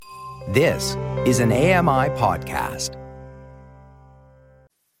This is an AMI podcast.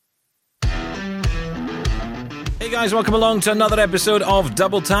 Hey guys, welcome along to another episode of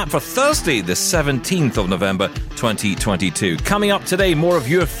Double Tap for Thursday, the 17th of November, 2022. Coming up today, more of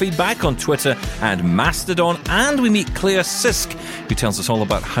your feedback on Twitter and Mastodon, and we meet Claire Sisk, who tells us all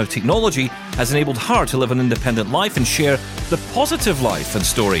about how technology has enabled her to live an independent life and share the positive life and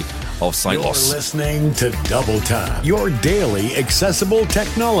story of sight loss. You're listening to Double Tap, your daily accessible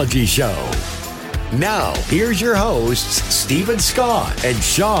technology show. Now, here's your hosts, Stephen Scott and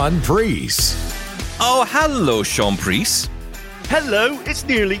Sean Priest. Oh, hello, Sean Priest. Hello, it's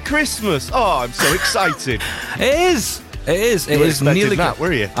nearly Christmas. Oh, I'm so excited. It is. It You were is expecting nearly. that,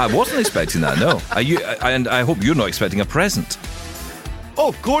 were you? I wasn't expecting that. No. Are you? And I hope you're not expecting a present. Oh,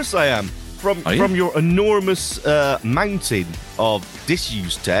 of course I am. Are you? From your enormous mountain of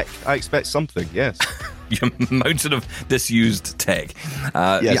disused tech, I expect something, yes. Your mountain of disused tech.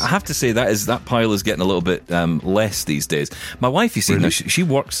 Yes. Yeah, I have to say that pile is getting a little bit less these days. My wife, you see, Really? now she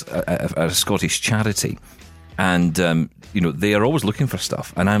works at a Scottish charity, and they are always looking for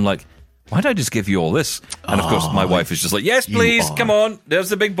stuff, and I'm like, why don't I just give you all this? And of course, my wife is just like, yes, please, come on. There's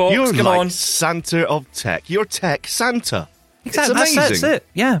the big box. You're come like on. Santa of tech. You're Tech Santa. Exactly, It's amazing. that's it.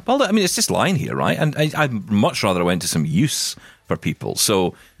 Yeah, well, I mean, it's just lying here, right? And I'd much rather I went to some use for people.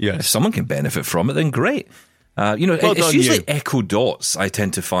 So Yes. if someone can benefit from it, then great. Well It's done, usually you. Echo Dots I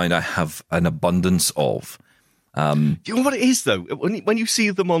tend to find I have an abundance of. Do you know what it is, though? When you see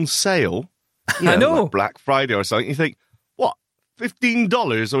them on sale, I know. like Black Friday or something, you think, what, $15?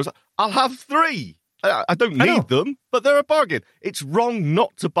 Or something? I'll have 3. I don't I know. need them, but they're a bargain. It's wrong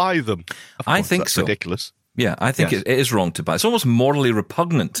not to buy them. Of I course, think that's so. ridiculous. Yeah, I think Yes. it is wrong to buy. It's almost morally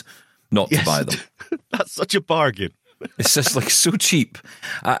repugnant not to Yes. buy them. That's such a bargain. It's just like so cheap.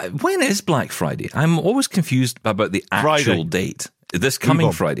 When is Black Friday? I'm always confused about the actual Friday. date. This coming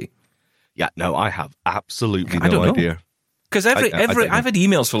on. Friday. Yeah, no, I have absolutely I don't no know. idea. Because I don't know. I've had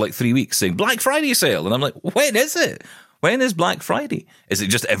emails for like 3 weeks saying Black Friday sale, and I'm like, when is it? When is Black Friday? Is it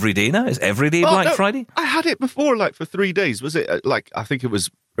just every day now? Is every day Black no, Friday? I had it before, like for 3 days. Was it I think it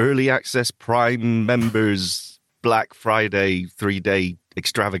was early access Prime members Black Friday 3-day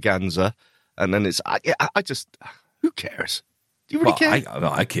extravaganza, and then it's I just who cares? Do you really care?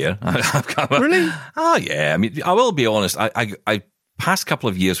 I care. Really? Oh yeah. I mean, I will be honest. I past couple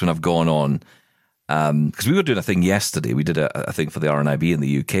of years when I've gone on, because we were doing a thing yesterday. We did a thing for the RNIB in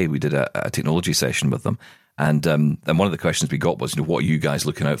the UK. We did a technology session with them, and one of the questions we got was, what are you guys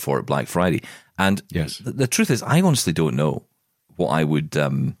looking out for at Black Friday? And Yes. the truth is, I honestly don't know what I would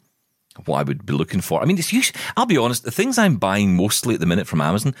be looking for. I mean, it's usually, I'll be honest, the things I'm buying mostly at the minute from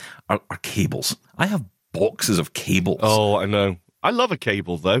Amazon are cables. I have boxes of cables. Oh, I know. I love a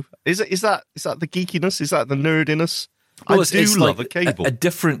cable though. Is that the geekiness? Is that the nerdiness? Well, I it's do love like a cable. a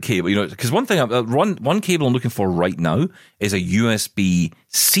different cable, because one thing, one cable I'm looking for right now is a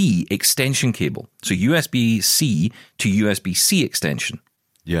USB-C extension cable. So USB-C to USB-C extension.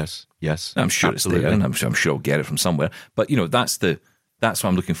 Yes. I'm sure absolutely. it's there, and I'm sure I'll get it from somewhere. But that's what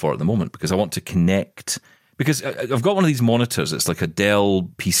I'm looking for at the moment, because I want to connect. Because I've got one of these monitors. It's like a Dell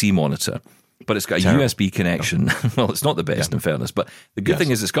PC monitor, but it's got a Terrible. USB connection. Well, it's not the best in fairness, but the good Yes. thing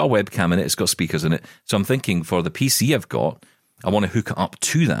is it's got a webcam in it. It's got speakers in it. So I'm thinking for the PC I've got, I want to hook it up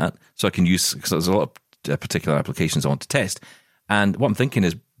to that so I can use, because there's a lot of particular applications I want to test. And what I'm thinking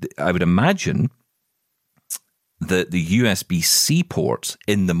is, I would imagine that the USB-C port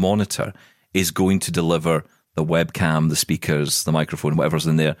in the monitor is going to deliver the webcam, the speakers, the microphone, whatever's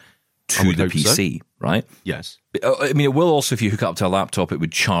in there to would the hope so. PC, right? Yes. I mean, it will also, if you hook it up to a laptop, it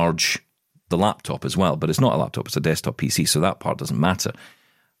would charge the laptop as well, but it's not a laptop, it's a desktop PC, so that part doesn't matter.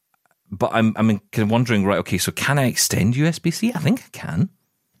 But I'm kind of wondering, right, okay, so can I extend USB-C? I think I can.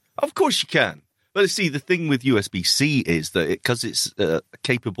 Of course you can. But see, the thing with USB-C is that because it's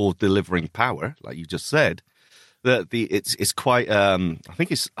capable of delivering power, like you just said, that it's quite. I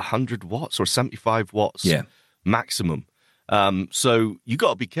think it's 100 watts or 75 watts maximum. So you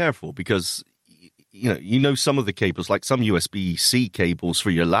got to be careful because you know some of the cables, like some USB-C cables for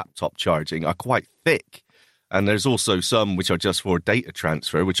your laptop charging, are quite thick, and there's also some which are just for data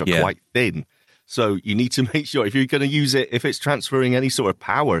transfer, which are quite thin. So you need to make sure if you're going to use it, if it's transferring any sort of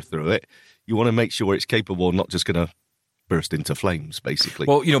power through it, you want to make sure it's capable of not just going to burst into flames, basically.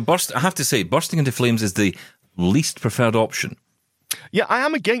 Well, I have to say, bursting into flames is the least preferred option. Yeah, I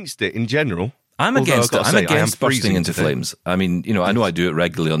am against it in general. I'm Although against I've it. got to I'm say, I am against bursting freezing into today. flames. I mean, I know I do it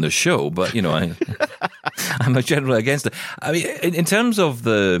regularly on the show, but I'm generally against it. I mean, in terms of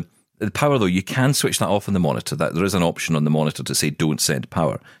the power, though, you can switch that off on the monitor. That there is an option on the monitor to say don't send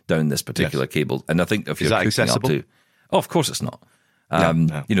power down this particular cable. And I think if you're that hooking accessible? up to, of course it's not. And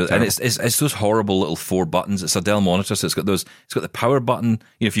terrible. it's those horrible little 4 buttons. It's a Dell monitor, so it's got the power button.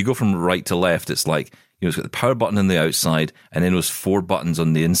 If you go from right to left, it's like, it's got the power button on the outside and then those 4 buttons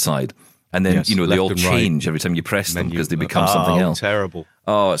on the inside. And then, they all change every time you press them because they become something else. Terrible.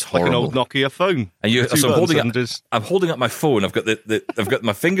 Oh, it's horrible. Like an old Nokia phone. And I'm holding up my phone. I've got I've got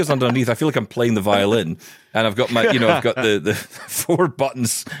my fingers underneath. I feel like I'm playing the violin, and I've got my, I've got the 4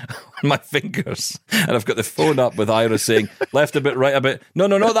 buttons on my fingers, and I've got the phone up with Iris saying left a bit, right a bit. No,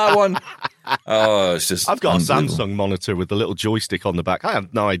 not that one. Oh, it's just. I've got a Samsung monitor with the little joystick on the back. I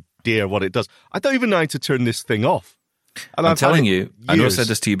have no idea what it does. I don't even know how to turn this thing off. And I'm telling you, I know I said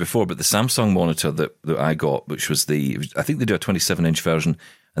this to you before, but the Samsung monitor that I got, which was I think they do a 27-inch version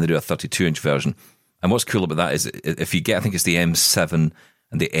and they do a 32-inch version. And what's cool about that is if you get, I think it's the M7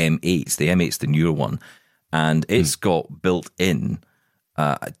 and the M8. The M8's the newer one, and it's got built-in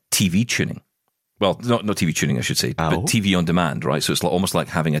TV tuning. Well, not TV tuning, I should say, but TV on demand, right? So it's almost like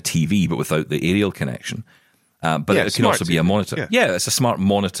having a TV, but without the aerial connection. But it can also be a monitor. Yeah, it's a smart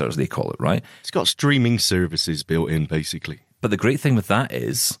monitor, as they call it, right? It's got streaming services built in, basically. But the great thing with that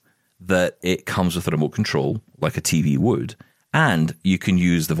is that it comes with a remote control, like a TV would, and you can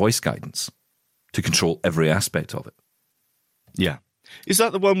use the voice guidance to control every aspect of it. Yeah. Is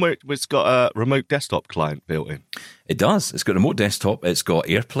that the one where it's got a remote desktop client built in? It does. It's got a remote desktop. It's got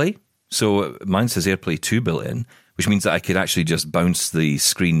AirPlay. So mine says AirPlay 2 built in, which means that I could actually just bounce the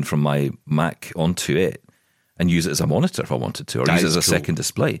screen from my Mac onto it and use it as a monitor if I wanted to, or use it as a second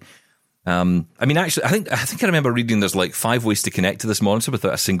display. Actually, I think I remember reading there's like 5 ways to connect to this monitor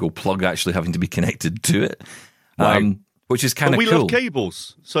without a single plug actually having to be connected to it, which is kind of cool. We love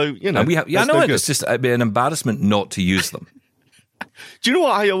cables, so And we have, it's just it'd be an embarrassment not to use them. Do you know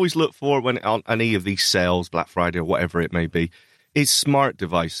what I always look for when on any of these sales, Black Friday or whatever it may be, is smart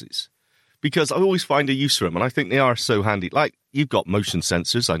devices. Because I always find a use for them, and I think they are so handy. Like, you've got motion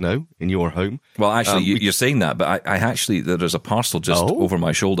sensors, I know, in your home. Well, actually, you're saying that, but I actually, there's a parcel just over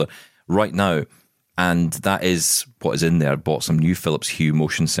my shoulder right now, and that is what is in there. I bought some new Philips Hue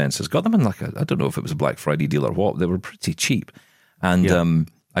motion sensors. Got them in I don't know if it was a Black Friday deal or what. They were pretty cheap. And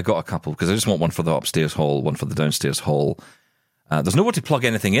I got a couple, because I just want one for the upstairs hall, one for the downstairs hall. There's nowhere to plug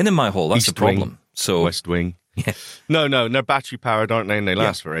anything in my hall. That's the problem. So West Wing. Yeah. No, they're battery powered, aren't they? And they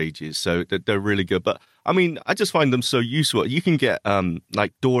last for ages, so they're really good. But I mean, I just find them so useful. You can get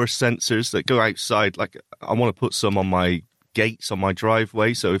like door sensors that go outside. Like, I want to put some on my gates on my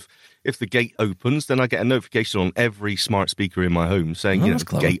driveway, so if the gate opens, then I get a notification on every smart speaker in my home saying,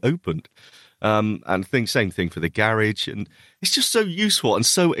 gate opened. And same thing for the garage, and it's just so useful and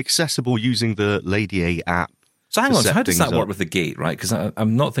so accessible using the Lady A app. So hang on, so how does that work with the gate, right? Because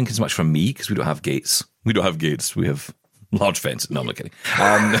I'm not thinking so much for me, because we don't have gates. We don't have gates. We have large fences. No, I'm not kidding.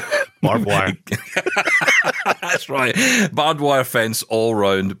 Barbed wire. That's right. Barbed wire fence all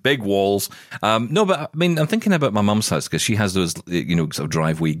round, big walls. No, but I mean, I'm thinking about my mum's house, because she has those, sort of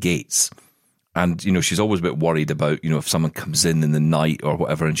driveway gates. And, she's always a bit worried about, if someone comes in the night or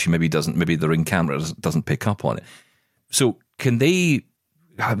whatever, and she maybe the Ring camera doesn't pick up on it. So can they...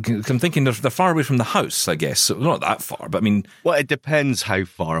 I'm thinking they're far away from the house, I guess. So not that far, but I mean... Well, it depends how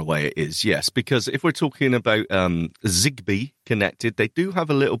far away it is, yes. Because if we're talking about Zigbee connected, they do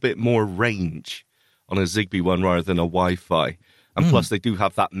have a little bit more range on a Zigbee one rather than a Wi-Fi. And plus, they do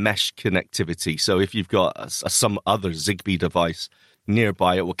have that mesh connectivity. So if you've got some other Zigbee device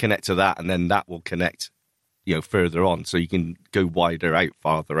nearby, it will connect to that, and then that will connect, further on. So you can go wider out,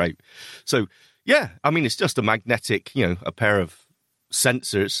 farther out. So, yeah, I mean, it's just a magnetic, a pair of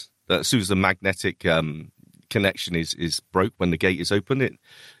sensors that as soon as the magnetic connection is broke when the gate is open,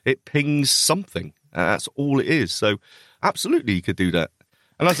 it pings something. That's all it is. So absolutely you could do that.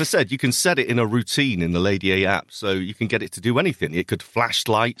 And as I said, you can set it in a routine in the Lady A app, so you can get it to do anything. It could flash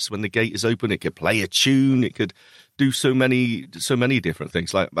lights when the gate is open. It could play a tune. It could do so many different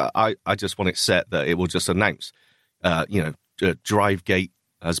things. Like, but I just want it set that it will just announce, drive gate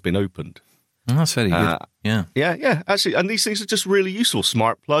has been opened. Oh, that's very good. Yeah. Actually, and these things are just really useful.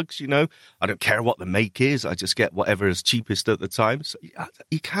 Smart plugs, I don't care what the make is. I just get whatever is cheapest at the time. So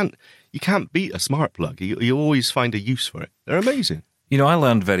you can't beat a smart plug. You always find a use for it. They're amazing. I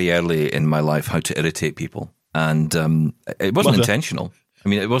learned very early in my life how to irritate people, and it wasn't intentional. I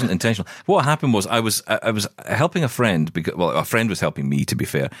mean, it wasn't intentional. What happened was I was helping a friend, a friend was helping me, to be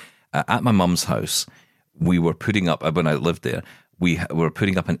fair, at my mum's house. We were putting up, when I lived there, we were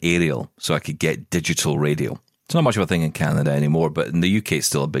putting up an aerial so I could get digital radio. It's not much of a thing in Canada anymore, but in the UK it's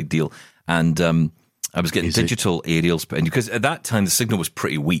still a big deal. And I was getting digital aerials, because at that time the signal was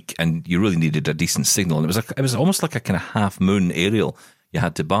pretty weak and you really needed a decent signal. And it was almost like a kind of half-moon aerial you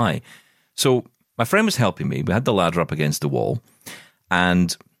had to buy. So my friend was helping me. We had the ladder up against the wall,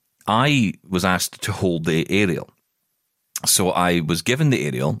 and I was asked to hold the aerial. So I was given the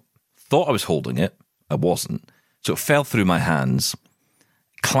aerial, thought I was holding it, I wasn't. So it fell through my hands,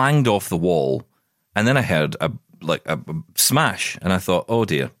 clanged off the wall, and then I heard a smash, and I thought, oh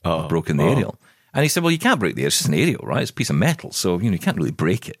dear, I've broken the aerial. And he said, well, you can't break the aerial, it's just an aerial, right? It's a piece of metal, so you can't really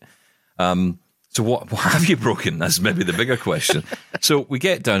break it. So what have you broken? That's maybe the bigger question. So we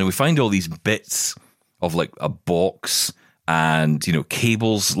get down and we find all these bits of like a box and,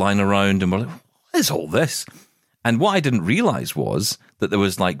 cables lying around, and we're like, what is all this? And what I didn't realize was that there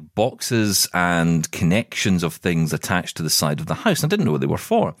was like boxes and connections of things attached to the side of the house. I didn't know what they were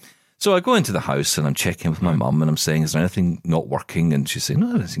for. So I go into the house and I'm checking with my mum and I'm saying, is there anything not working? And she's saying,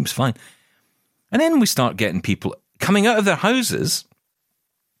 no, it seems fine. And then we start getting people coming out of their houses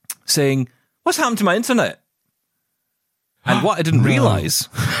saying, what's happened to my internet? And what I didn't realize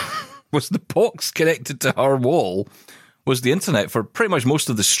was the box connected to her wall was the internet for pretty much most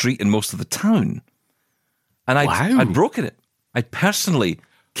of the street and most of the town. And I'd broken it. I personally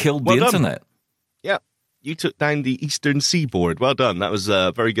killed the internet. Yeah. You took down the Eastern Seaboard. Well done. That was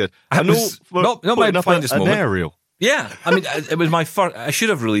very good. Not my finest moment. Aerial. Yeah. I mean, it was my first. I should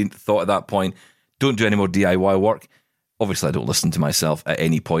have really thought at that point, don't do any more DIY work. Obviously, I don't listen to myself at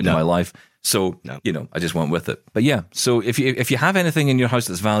any point in my life. So, I just went with it. But yeah, so if you have anything in your house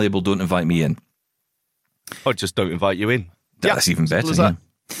that's valuable, don't invite me in. Or just don't invite you in. That's even better.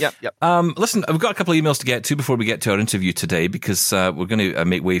 Yep. Listen, I've got a couple of emails to get to before we get to our interview today, because we're going to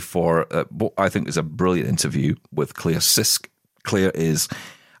make way for what I think is a brilliant interview with Claire Sisk. Claire is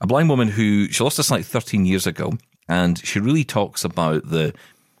a blind woman who, she lost her sight 13 years ago, and she really talks about the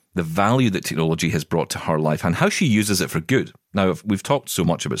value that technology has brought to her life and how she uses it for good. Now, we've talked so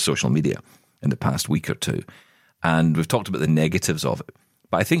much about social media in the past week or two, and we've talked about the negatives of it,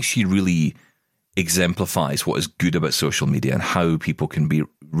 but I think she really exemplifies what is good about social media and how people can be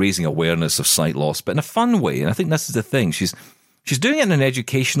raising awareness of sight loss, but in a fun way. And I think this is the thing. She's doing it in an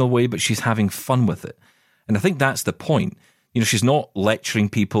educational way, but she's having fun with it. And I think that's the point. She's not lecturing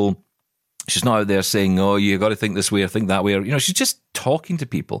people. She's not out there saying, oh, you got to think this way or think that way. Or, she's just talking to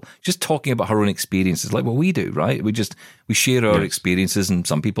people, just talking about her own experiences, like what we do, right? We share our experiences, and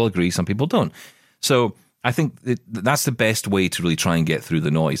some people agree, some people don't. So I think that's the best way to really try and get through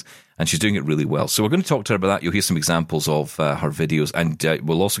the noise, and she's doing it really well. So we're going to talk to her about that. You'll hear some examples of her videos, and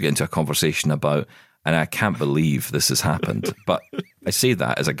we'll also get into a conversation about, and I can't believe this has happened, but I say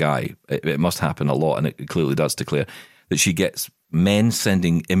that as a guy, it must happen a lot, and it clearly does to Claire, that she gets men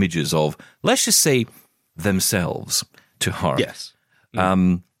sending images of, let's just say, themselves to her. Yes.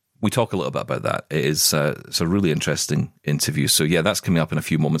 We talk a little bit about that. It's a really interesting interview. So yeah, that's coming up in a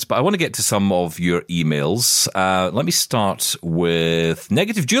few moments. But I want to get to some of your emails. Let me start with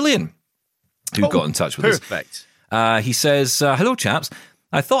Negative Julian, who got in touch with us. Perfect. He says, hello chaps.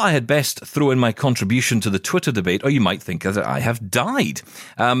 I thought I had best throw in my contribution to the Twitter debate, or you might think that I have died.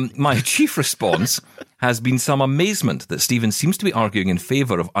 My chief response has been some amazement that Stephen seems to be arguing in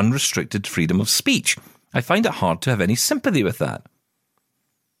favour of unrestricted freedom of speech. I find it hard to have any sympathy with that.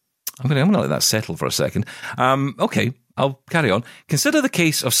 I'm going to let that settle for a second. Okay, I'll carry on. Consider the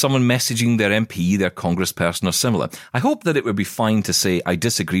case of someone messaging their MP, their congressperson or similar. I hope that it would be fine to say, I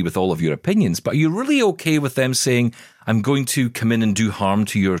disagree with all of your opinions, but are you really okay with them saying, I'm going to come in and do harm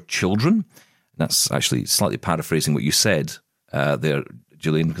to your children? That's actually slightly paraphrasing what you said there,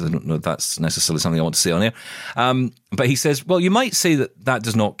 Julian, because I don't know if that's necessarily something I want to say on air. But he says, well, you might say that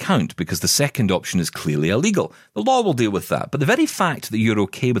does not count because the second option is clearly illegal. The law will deal with that. But the very fact that you're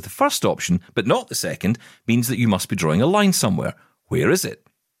okay with the first option, but not the second, means that you must be drawing a line somewhere. Where is it?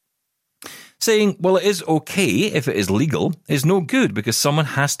 Saying, well, it is okay if it is legal is no good because someone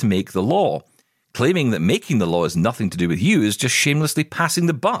has to make the law. Claiming that making the law has nothing to do with you is just shamelessly passing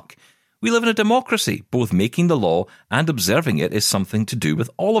the buck. We live in a democracy. Both making the law and observing it is something to do with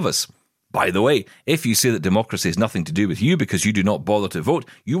all of us. By the way, if you say that democracy has nothing to do with you because you do not bother to vote,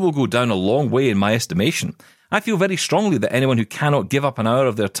 you will go down a long way in my estimation. I feel very strongly that anyone who cannot give up an hour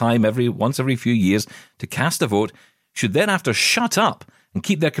of their time once every few years to cast a vote should thereafter shut up and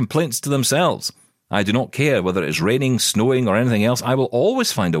keep their complaints to themselves. I do not care whether it is raining, snowing, or anything else. I will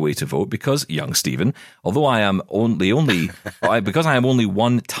always find a way to vote because, young Stephen, although I am only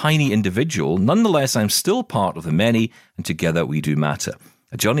one tiny individual, nonetheless I'm still part of the many, and together we do matter.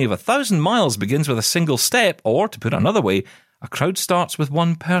 A journey of 1,000 miles begins with a single step, or, to put it another way, a crowd starts with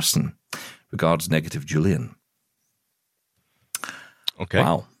one person. Regards, Negative Julian. Okay.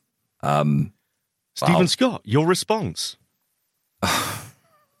 Wow. Stephen Scott, your response.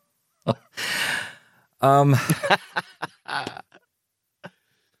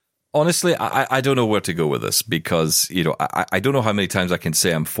 Honestly, I don't know where to go with this because, I don't know how many times I can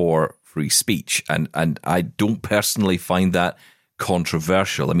say I'm for free speech, and I don't personally find that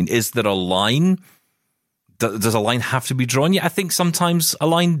controversial. I mean, is there a line? Does a line have to be drawn? Yeah, I think sometimes a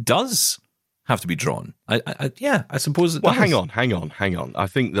line does have to be drawn. I suppose it does. Well, hang on. I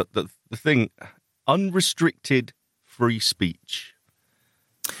think that the thing, unrestricted free speech.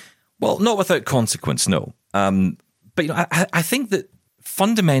 Well, not without consequence, no. But I think that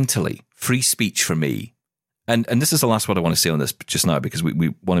fundamentally, free speech for me, and this is the last word I want to say on this just now because we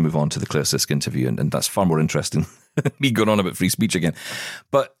want to move on to the Claire Sisk interview, and that's far more interesting than me going on about free speech again.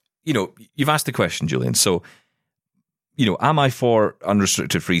 But, you've asked the question, Julian. So, am I for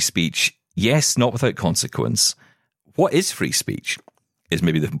unrestricted free speech? Yes, not without consequence. What is free speech is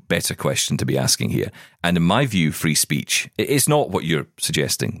maybe the better question to be asking here. And in my view, free speech is not what you're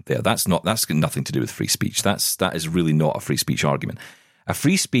suggesting there. That's got nothing to do with free speech. That is really not a free speech argument. A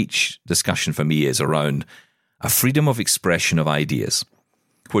free speech discussion for me is around a freedom of expression of ideas,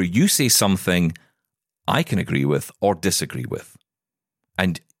 where you say something I can agree with or disagree with,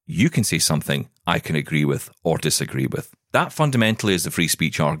 and you can say something I can agree with or disagree with. That fundamentally is the free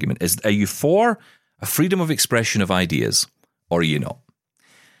speech argument. Are you for a freedom of expression of ideas or are you not?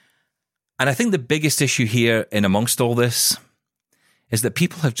 And I think the biggest issue here in amongst all this is that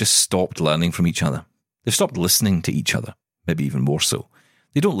people have just stopped learning from each other. They've stopped listening to each other, maybe even more so.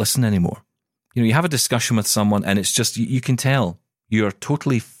 They don't listen anymore. You have a discussion with someone and it's just, you can tell you're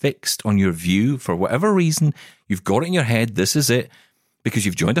totally fixed on your view for whatever reason. You've got it in your head, this is it, because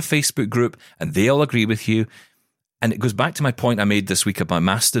you've joined a Facebook group and they all agree with you. And it goes back to my point I made this week about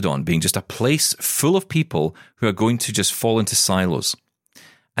Mastodon being just a place full of people who are going to just fall into silos.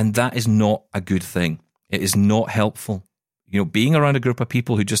 And that is not a good thing. It is not helpful. Being around a group of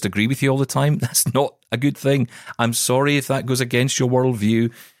people who just agree with you all the time, that's not a good thing. I'm sorry if that goes against your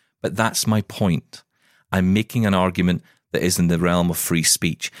worldview, but that's my point. I'm making an argument that is in the realm of free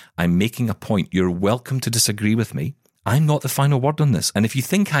speech. I'm making a point. You're welcome to disagree with me. I'm not the final word on this. And if you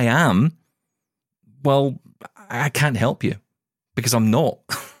think I am, well, I can't help you because I'm not.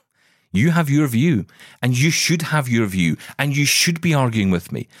 You have your view and you should have your view and you should be arguing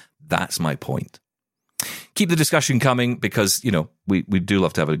with me. That's my point. Keep the discussion coming because, we do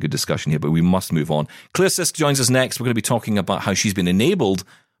love to have a good discussion here, but we must move on. Claire Sisk joins us next. We're going to be talking about how she's been enabled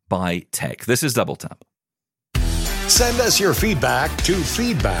by tech. This is Double Tap. Send us your feedback to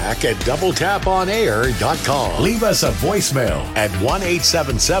feedback@doubletaponair.com. Leave us a voicemail at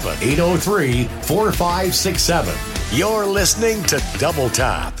 1-877-803-4567. You're listening to Double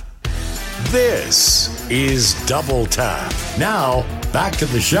Tap. This is Double Tap. Now, back to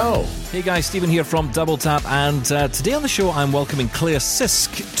the show. Hey guys, Stephen here from Double Tap, and today on the show I'm welcoming Claire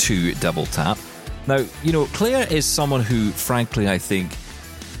Sisk to Double Tap. Now, Claire is someone who, frankly, I think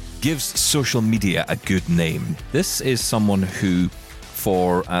gives social media a good name. This is someone who,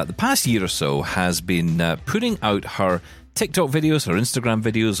 for the past year or so, has been putting out her TikTok videos, her Instagram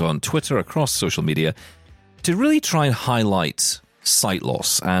videos, on Twitter, across social media, to really try and highlight sight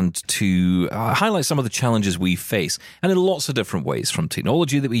loss and to highlight some of the challenges we face, and in lots of different ways, from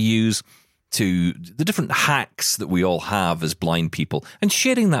technology that we use to the different hacks that we all have as blind people, and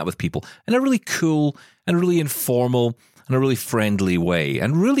sharing that with people in a really cool and really informal and a really friendly way,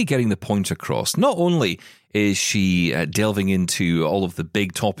 and really getting the point across. Not only is she delving into all of the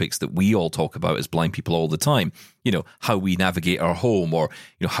big topics that we all talk about as blind people all the time, how we navigate our home, or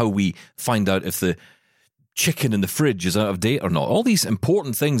how we find out if the chicken in the fridge is out of date or not. All these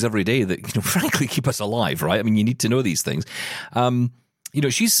important things every day that, frankly, keep us alive, right? I mean, you need to know these things.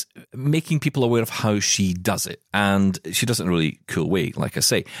 She's making people aware of how she does it, and she does it in a really cool way, like I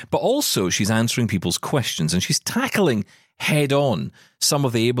say. But also, she's answering people's questions, and she's tackling head-on some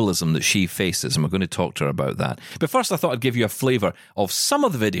of the ableism that she faces, and we're going to talk to her about that. But first, I thought I'd give you a flavour of some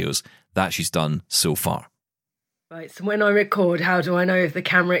of the videos that she's done so far. Right, so when I record, how do I know if the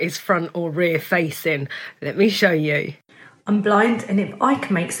camera is front or rear facing? Let me show you. I'm blind, and if I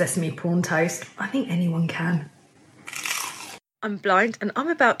can make sesame prawn toast, I think anyone can. I'm blind, and I'm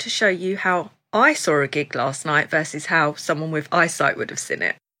about to show you how I saw a gig last night versus how someone with eyesight would have seen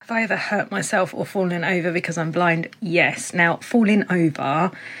it. Have I ever hurt myself or fallen over because I'm blind? Yes. Now, falling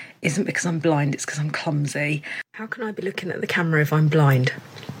over isn't because I'm blind, it's because I'm clumsy. How can I be looking at the camera if I'm blind?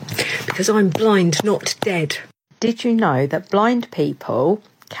 Because I'm blind, not dead. Did you know that blind people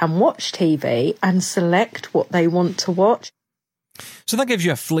can watch TV and select what they want to watch? So that gives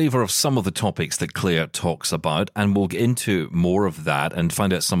you a flavour of some of the topics that Claire talks about, and we'll get into more of that and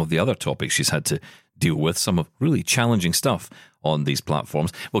find out some of the other topics she's had to deal with some of really challenging stuff on these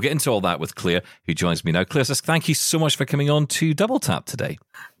platforms. We'll get into all that with Claire, who joins me now. Claire says, thank you so much for coming on to Double Tap today.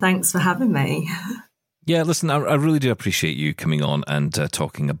 Thanks for having me. Yeah, listen, I really do appreciate you coming on and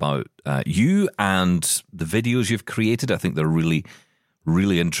talking about you and the videos you've created. I think they're really,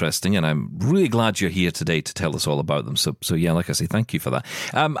 really interesting, and I'm really glad you're here today to tell us all about them. So yeah, like I say, thank you for that.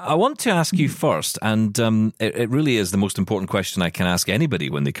 I want to ask you first, and it really is the most important question I can ask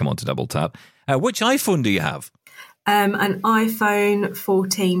anybody when they come on to Double Tap. Which iPhone do you have? An iPhone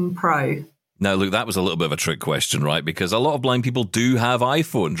 14 Pro. Now, look, that was a little bit of a trick question, right? Because a lot of blind people do have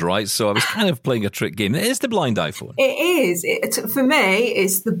iPhones, right? So I was kind of playing a trick game. It is the blind iPhone. It is. For me,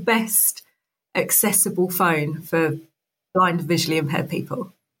 it's the best accessible phone for blind, visually impaired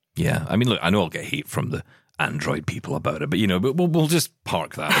people. Yeah. I mean, look, I know I'll get hate from the Android people about it, but, we'll just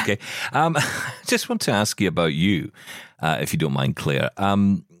park that, okay? Just want to ask you about you, if you don't mind, Claire.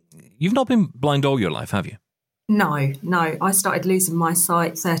 You've not been blind all your life, have you? No. I started losing my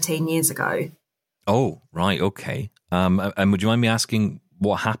sight 13 years ago. Oh, right, okay. And would you mind me asking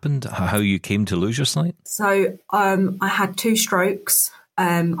what happened, how you came to lose your sight? So I had 2 strokes.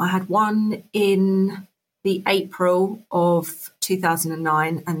 I had one in the April of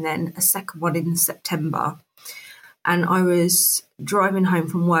 2009 and then a second one in September. And I was driving home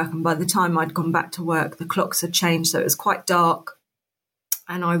from work, and by the time I'd gone back to work, the clocks had changed, so it was quite dark,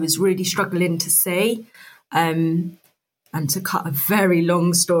 and I was really struggling to see. And to cut a very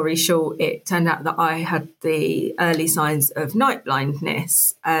long story short, it turned out that I had the early signs of night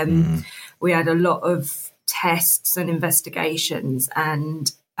blindness. We had a lot of tests and investigations,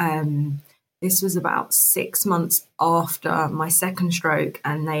 and this was about 6 months after my second stroke,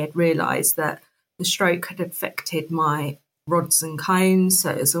 and they had realised that the stroke had affected my rods and cones,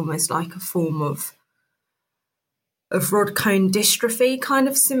 so it was almost like a form of rod cone dystrophy kind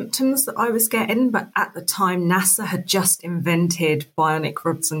of symptoms that I was getting. But at the time, NASA had just invented bionic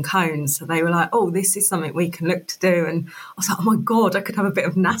rods and cones. So they were like, oh, this is something we can look to do. And I was like, oh my God, I could have a bit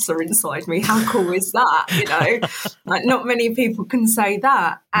of NASA inside me. How cool is that? Like not many people can say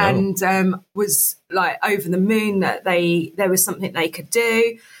that. No. And was like over the moon that there was something they could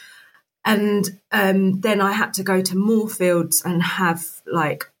do. And then I had to go to Moorfields and have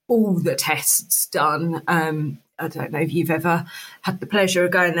like all the tests done. I don't know if you've ever had the pleasure of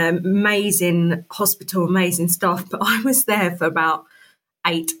going there. Amazing hospital, amazing staff. But I was there for about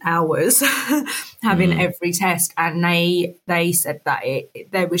 8 hours having every test. And they said that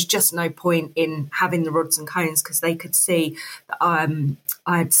there was just no point in having the rods and cones because they could see that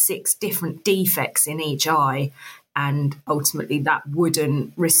I had 6 different defects in each eye. And ultimately that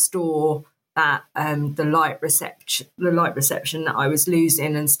wouldn't restore that the light reception that I was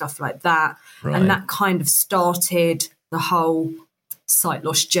losing and stuff like that. Right. And that kind of started the whole sight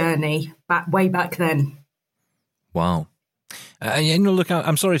loss journey way back then. Wow. Look,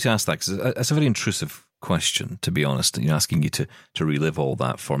 I'm sorry to ask that because it's a very intrusive question, to be honest, asking you to relive all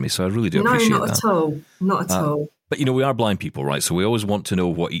that for me. So I really do appreciate that. No, not at all. But, we are blind people, right? So we always want to know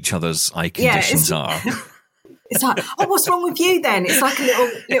what each other's eye conditions are. It's like, oh, what's wrong with you then? It's like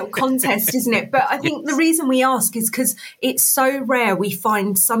a little contest, isn't it? But I think the reason we ask is because it's so rare we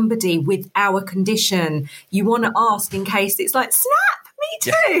find somebody with our condition. You want to ask in case it's like, snap, me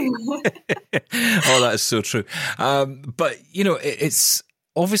too. Oh, that is so true. But, it's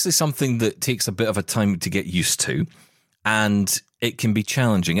obviously something that takes a bit of a time to get used to, and it can be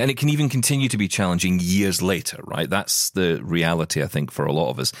challenging, and it can even continue to be challenging years later, right? That's the reality, I think, for a lot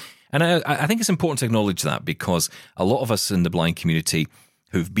of us. And I think it's important to acknowledge that because a lot of us in the blind community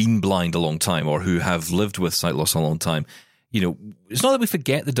who've been blind a long time or who have lived with sight loss a long time, it's not that we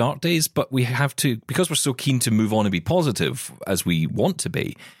forget the dark days, but we have to, because we're so keen to move on and be positive as we want to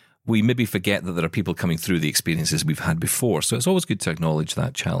be, we maybe forget that there are people coming through the experiences we've had before. So it's always good to acknowledge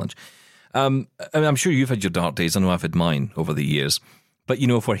that challenge. I'm sure you've had your dark days. I know I've had mine over the years. But,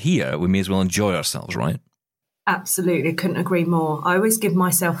 if we're here, we may as well enjoy ourselves, right? Absolutely, couldn't agree more. I always give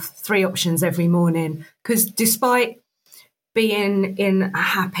myself 3 options every morning because despite being in a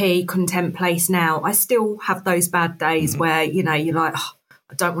happy, content place now, I still have those bad days where, you're like, oh,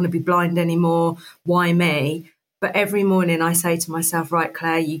 I don't want to be blind anymore. Why me? But every morning I say to myself, right,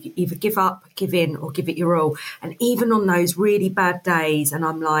 Claire, you either give up, give in, or give it your all. And even on those really bad days, and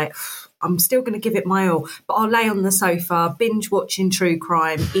I'm like, I'm still going to give it my all, but I'll lay on the sofa, binge watching true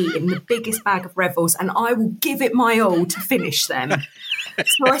crime, eating the biggest bag of Revels, and I will give it my all to finish them.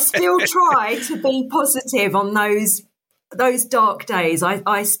 So I still try to be positive on those dark days.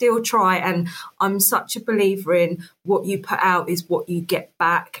 I still try, and I'm such a believer in what you put out is what you get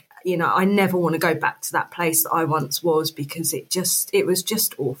back. I never want to go back to that place that I once was because it was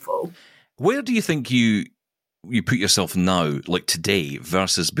just awful. Where do you think you put yourself now, like today,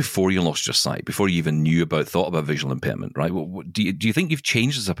 versus before you lost your sight, before you even thought about visual impairment, right? Do you think you've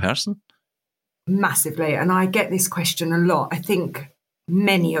changed as a person? Massively. And I get this question a lot. I think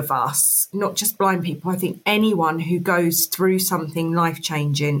many of us, not just blind people, I think anyone who goes through something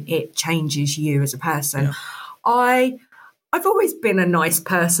life-changing, it changes you as a person. Yeah. I've always been a nice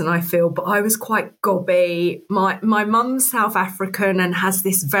person, I feel, but I was quite gobby. My mum's South African and has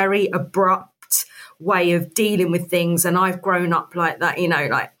this very abrupt way of dealing with things, and I've grown up like that,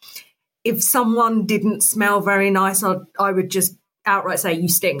 like if someone didn't smell very nice, I would just outright say, you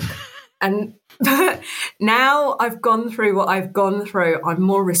stink. And now I've gone through what I've gone through, I'm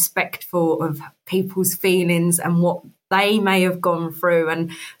more respectful of people's feelings and what they may have gone through,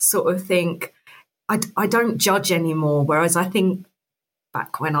 and sort of think, I don't judge anymore. Whereas I think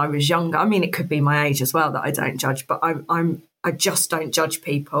back when I was younger, I mean, it could be my age as well that I don't judge, but I just don't judge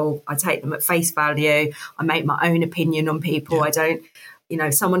people. I take them at face value. I make my own opinion on people. Yeah. I don't,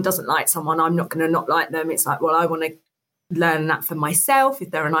 if someone doesn't like someone, I'm not going to not like them. It's like, well, I want to learn that for myself,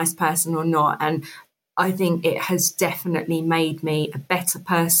 if they're a nice person or not. And I think it has definitely made me a better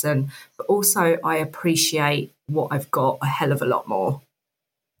person, but also I appreciate what I've got a hell of a lot more.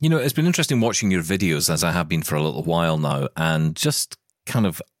 It's been interesting watching your videos, as I have been for a little while now, and just kind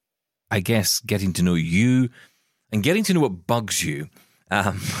of, I guess, getting to know you and getting to know what bugs you.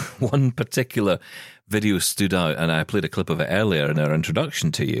 One particular video stood out, and I played a clip of it earlier in our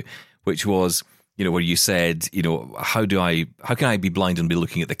introduction to you, which was, where you said, how can I be blind and be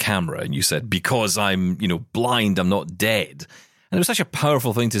looking at the camera? And you said, because I'm, blind, I'm not dead. And it was such a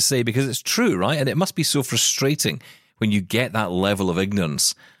powerful thing to say, because it's true, right? And it must be so frustrating when you get that level of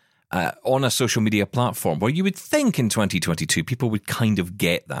ignorance on a social media platform, where you would think in 2022 people would kind of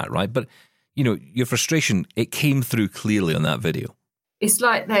get that, right? But, your frustration, it came through clearly on that video. It's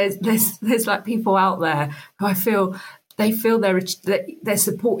like there's like people out there who I feel they're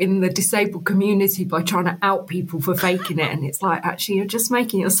supporting the disabled community by trying to out people for faking it. And it's like, actually, you're just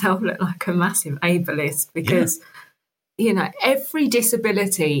making yourself look like a massive ableist, because, every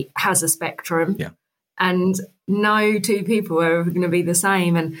disability has a spectrum. Yeah. And no two people are ever going to be the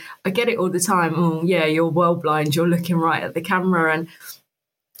same. And I get it all the time. Oh, yeah, you're well blind. You're looking right at the camera. And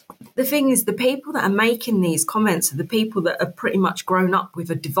the thing is, the people that are making these comments are the people that are pretty much grown up with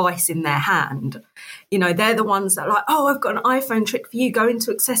a device in their hand. They're the ones that are like, oh, I've got an iPhone trick for you. Go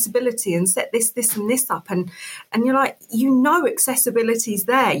into accessibility and set this, and this up. And you're like, accessibility's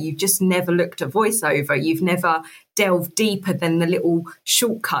there. You've just never looked at VoiceOver. You've never delved deeper than the little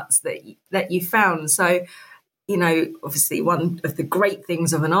shortcuts that you found. So, obviously one of the great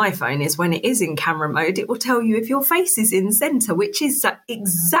things of an iPhone is when it is in camera mode, it will tell you if your face is in center, which is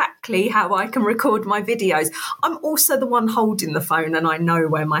exactly how I can record my videos. I'm also the one holding the phone, and I know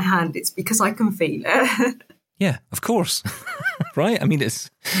where my hand is because I can feel it. Yeah, of course. Right? I mean, it's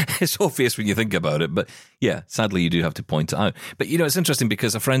obvious when you think about it, but yeah, sadly you do have to point it out. But, it's interesting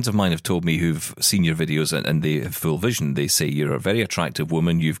because friends of mine have told me who've seen your videos and they have full vision. They say you're a very attractive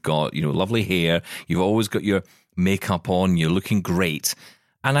woman. You've got, lovely hair. You've always got your makeup on. You're looking great.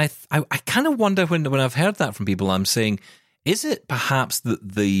 And I kind of wonder when I've heard that from people, I'm saying, is it perhaps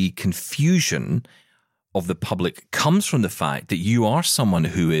that the confusion of the public comes from the fact that you are someone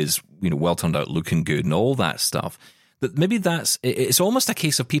who is, well turned out, looking good and all that stuff, that maybe it's almost a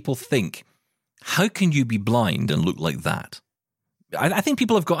case of people think, how can you be blind and look like that? I think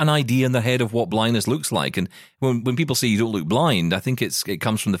people have got an idea in their head of what blindness looks like. And when people say you don't look blind, I think it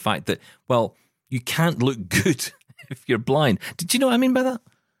comes from the fact that, well, you can't look good if you're blind. Did you know what I mean by that?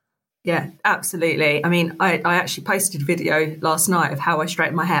 Yeah, absolutely. I mean, I actually posted a video last night of how I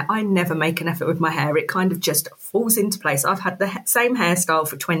straighten my hair. I never make an effort with my hair. It kind of just falls into place. I've had the same hairstyle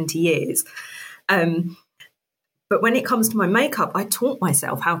for 20 years. But when it comes to my makeup, I taught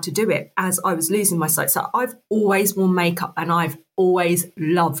myself how to do it as I was losing my sight. So I've always worn makeup, and I've always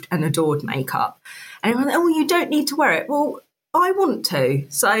loved and adored makeup. And everyone's like, oh, you don't need to wear it. Well, I want to.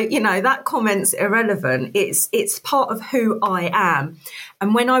 So, that comment's irrelevant. It's part of who I am.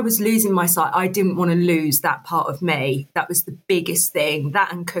 And when I was losing my sight, I didn't want to lose that part of me. That was the biggest thing,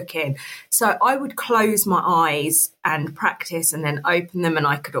 that and cooking. So I would close my eyes and practice and then open them, and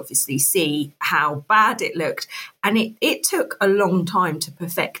I could obviously see how bad it looked. And it took a long time to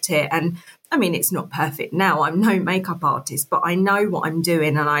perfect it. And I mean, it's not perfect now. I'm no makeup artist, but I know what I'm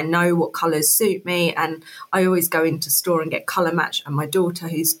doing and I know what colours suit me. And I always go into store and get colour match. And my daughter,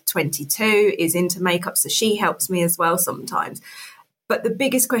 who's 22, is into makeup, so she helps me as well sometimes. But the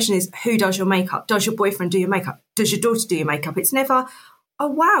biggest question is, who does your makeup? Does your boyfriend do your makeup? Does your daughter do your makeup? It's never, oh,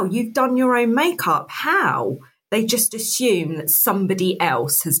 wow, you've done your own makeup. How? they just assume that somebody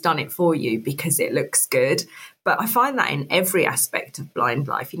else has done it for you because it looks good. But I find that in every aspect of blind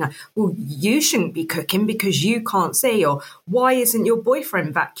life, well, you shouldn't be cooking because you can't see, or why isn't your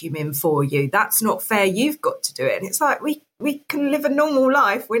boyfriend vacuuming for you? That's not fair. You've got to do it. And it's like, we can live a normal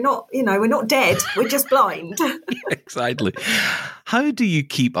life. We're not, we're not dead. We're just blind. Exactly. How do you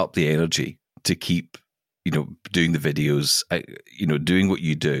keep up the energy to keep, doing the videos, doing what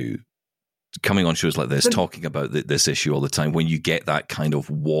you do, coming on shows like this, talking about this issue all the time, when you get that kind of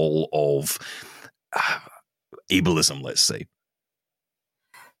wall of ableism, let's say?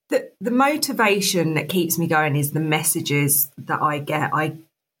 The motivation that keeps me going is the messages that I get.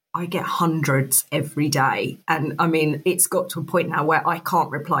 I get hundreds every day. And I mean, it's got to a point now where I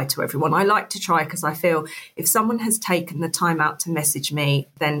can't reply to everyone. I like to try, because I feel if someone has taken the time out to message me,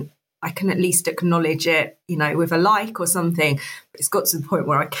 then I can at least acknowledge it, with a like or something. But it's got to the point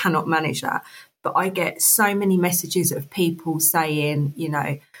where I cannot manage that. But I get so many messages of people saying,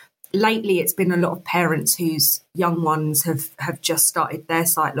 lately it's been a lot of parents whose young ones have just started their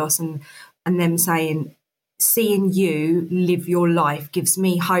sight loss, and them saying, seeing you live your life gives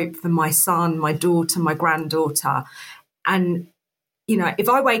me hope for my son, my daughter, my granddaughter. And, if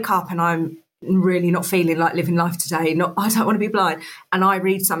I wake up and I'm really not feeling like living life today, I don't want to be blind, and I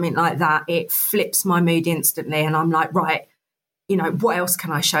read something like that, it flips my mood instantly. And I'm like, right, what else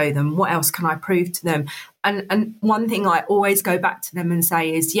can I show them? What else can I prove to them? And one thing I always go back to them and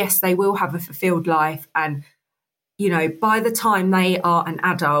say is, yes, they will have a fulfilled life. And, by the time they are an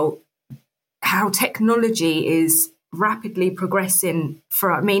adult, how technology is rapidly progressing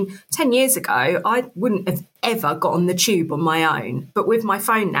 10 years ago, I wouldn't have ever got on the tube on my own. But with my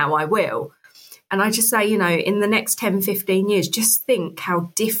phone now, I will. And I just say, in the next 10, 15 years, just think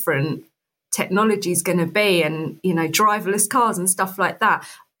how different technology is going to be, and, driverless cars and stuff like that.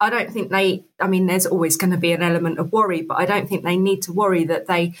 I don't think there's always going to be an element of worry, but I don't think they need to worry that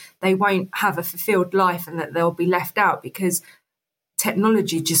they won't have a fulfilled life and that they'll be left out, because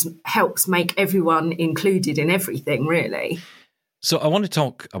technology just helps make everyone included in everything, really. So I want to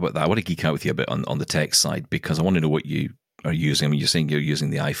talk about that. I want to geek out with you a bit on the tech side, because I want to know what you are using. I mean, you're saying you're using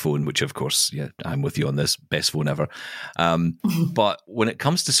the iPhone, which of course, yeah, I'm with you on this, best phone ever. But when it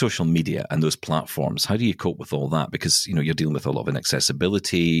comes to social media and those platforms, how do you cope with all that? Because, you're dealing with a lot of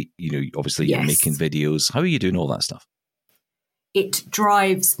inaccessibility, obviously you're making videos. How are you doing all that stuff? It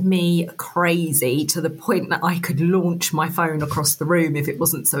drives me crazy, to the point that I could launch my phone across the room if it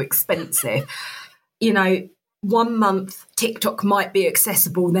wasn't so expensive. 1 month TikTok might be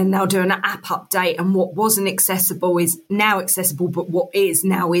accessible, then they'll do an app update, and what wasn't accessible is now accessible, but what is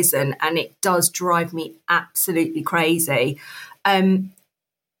now isn't. And it does drive me absolutely crazy.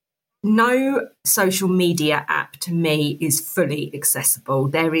 No social media app to me is fully accessible.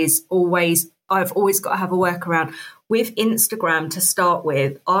 I've always got to have a workaround. With Instagram, to start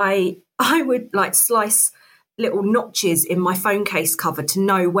with, I would slice little notches in my phone case cover to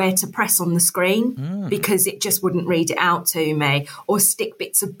know where to press on the screen, because it just wouldn't read it out to me, or stick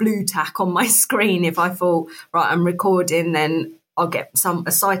bits of blue tack on my screen. If I thought, right, I'm recording, then I'll get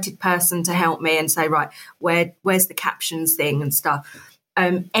a sighted person to help me and say, right, where's the captions thing and stuff.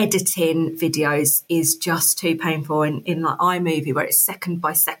 Editing videos is just too painful in like iMovie, where it's second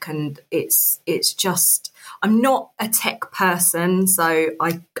by second. It's just, I'm not a tech person, so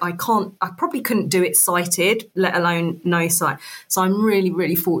I probably couldn't do it sighted, let alone no sight. So I'm really,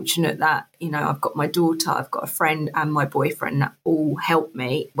 really fortunate that, I've got my daughter, I've got a friend and my boyfriend that all help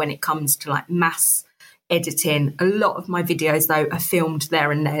me when it comes to like mass editing. A lot of my videos though are filmed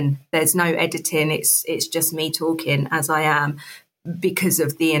there and then. There's no editing. It's just me talking as I am, because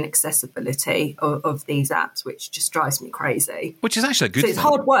of the inaccessibility of these apps, which just drives me crazy. Which is actually a good thing. It's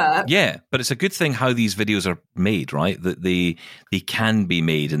hard work. Yeah, but it's a good thing how these videos are made, right? That they can be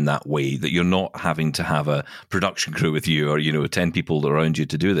made in that way, that you're not having to have a production crew with you, or, 10 people around you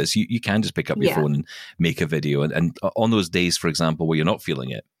to do this. You can just pick up your phone and make a video. And on those days, for example, where you're not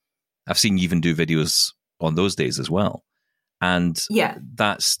feeling it, I've seen you even do videos on those days as well. And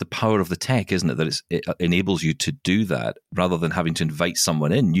that's the power of the tech, isn't it? That it enables you to do that rather than having to invite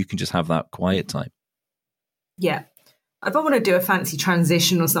someone in. You can just have that quiet time. Yeah. If I want to do a fancy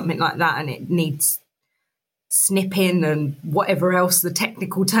transition or something like that, and it needs snipping and whatever else the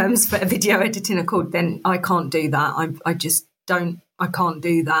technical terms for video editing are called, then I can't do that. I can't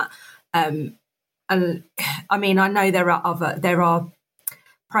do that. And I mean, I know there are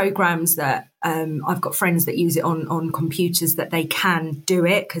programs that I've got friends that use it on computers that they can do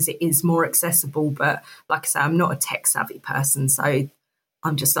it because it is more accessible. But like I say, I'm not a tech savvy person, so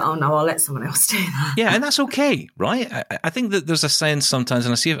I'm just like, oh no, I'll let someone else do that. Yeah, and that's okay, right? I think that there's a sense sometimes,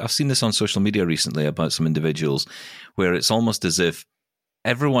 and I've seen this on social media recently about some individuals where it's almost as if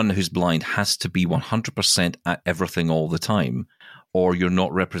everyone who's blind has to be 100% at everything all the time, or you're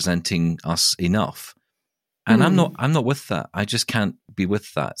not representing us enough. And I'm not with that. I just can't be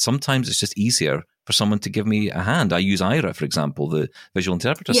with that. Sometimes it's just easier for someone to give me a hand. I use Aira, for example, the visual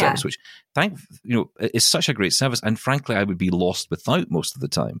interpreter service, which is such a great service. And frankly, I would be lost without most of the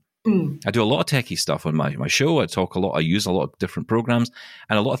time. I do a lot of techie stuff on my show. I use a lot of different programs,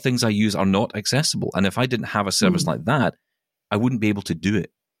 and a lot of things I use are not accessible. And if I didn't have a service like that, I wouldn't be able to do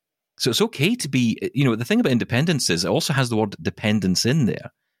it. So it's okay to be, the thing about independence is it also has the word dependence in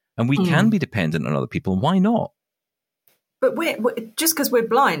there. And we can be dependent on other people. And why not? But we're just because we're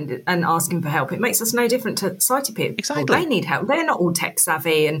blind and asking for help, it makes us no different to sighted people. Exactly. They need help. They're not all tech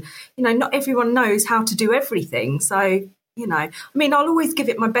savvy, and not everyone knows how to do everything. So I'll always give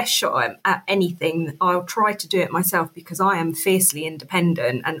it my best shot at anything. I'll try to do it myself because I am fiercely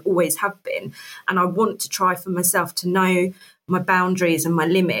independent and always have been, and I want to try for myself to know my boundaries and my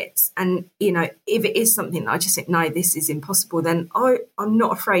limits. And if it is something that I just think, no, this is impossible, then I'm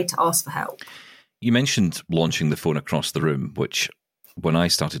not afraid to ask for help. You mentioned launching the phone across the room, which when I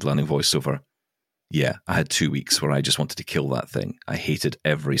started learning voiceover, I had 2 weeks where I just wanted to kill that thing. I hated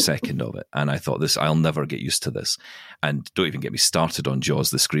every second of it. And I thought, I'll never get used to this. And don't even get me started on Jaws,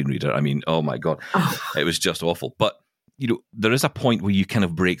 the screen reader. I mean, oh my God, It was just awful. But, there is a point where you kind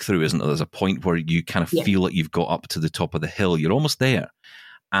of break through, isn't there? There's a point where you kind of feel like you've got up to the top of the hill. You're almost there.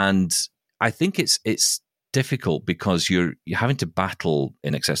 And I think it's difficult because you're having to battle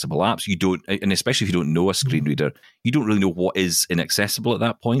inaccessible apps. You don't, and especially if you don't know a screen reader, you don't really know what is inaccessible at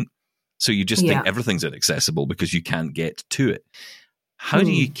that point. So you just think everything's inaccessible because you can't get to it. How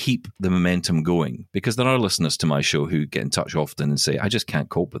do you keep the momentum going? Because there are listeners to my show who get in touch often and say, I just can't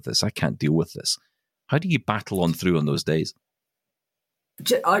cope with this. I can't deal with this. How do you battle on through on those days?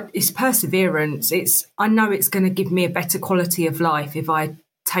 It's perseverance. I know it's going to give me a better quality of life if I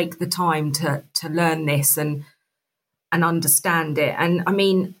take the time to learn this and understand it. And I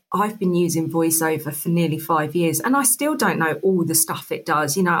mean, I've been using VoiceOver for nearly 5 years, and I still don't know all the stuff it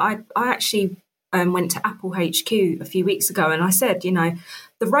does. I actually went to Apple HQ a few weeks ago, and I said, the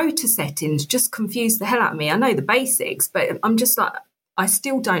rotor settings just confused the hell out of me. I know the basics, but I'm just like, I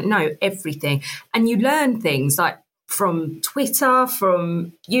still don't know everything. And you learn things like from Twitter,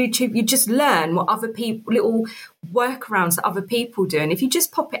 from YouTube, you just learn what other people, little workarounds that other people do. And if you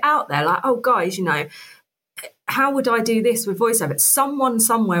just pop it out there, like, oh, guys, how would I do this with VoiceOver? Someone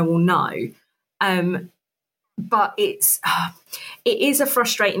somewhere will know. But it is a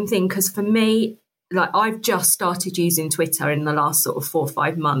frustrating thing because for me, like, I've just started using Twitter in the last sort of 4 or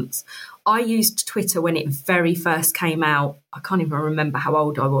 5 months. I used Twitter when it very first came out. I can't even remember how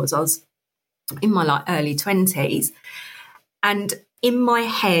old I was. I was in my early 20s. And in my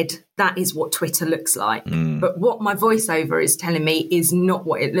head, that is what Twitter looks like. But what my VoiceOver is telling me is not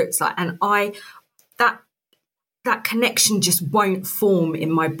what it looks like. And that connection just won't form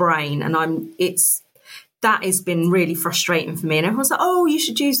in my brain. And that has been really frustrating for me. And everyone's like, oh, you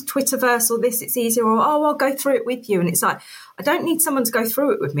should use Twitterverse or this, it's easier. Or, oh, I'll go through it with you. And it's like, I don't need someone to go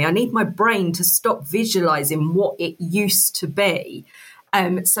through it with me. I need my brain to stop visualizing what it used to be.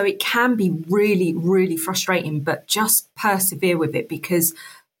 So it can be really, really frustrating, but just persevere with it, because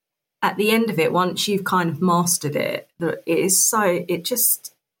at the end of it, once you've kind of mastered it,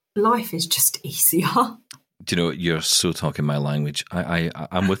 life is just easier. Do you know, you're so talking my language.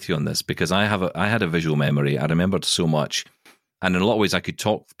 I'm with you on this because I had a visual memory. I remembered so much. And in a lot of ways, I could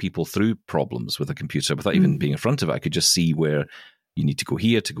talk people through problems with a computer without even being in front of it. I could just see where you need to go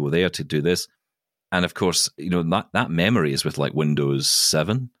here, to go there, to do this. And of course, that memory is with like Windows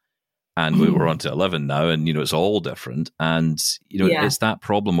 7. And we're on to 11 now, and, it's all different. And, it's that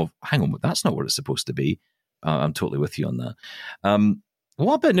problem of, hang on, that's not where it's supposed to be. I'm totally with you on that.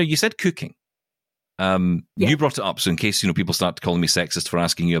 What about, now you said cooking. You brought it up, so in case people start calling me sexist for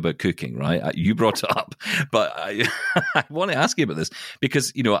asking you about cooking, right? You brought it up, but I want to ask you about this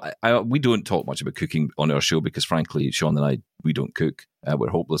because we don't talk much about cooking on our show because, frankly, Sean and we don't cook. We're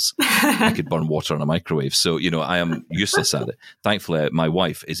hopeless. I could burn water in a microwave, so I am useless at it. Thankfully, my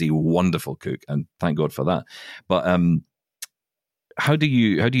wife is a wonderful cook, and thank God for that. But how do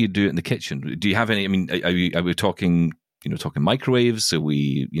you do it in the kitchen? Do you have any? I mean, are we talking? Talking microwaves? Are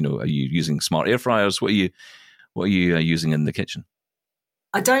you using smart air fryers? What are you using in the kitchen?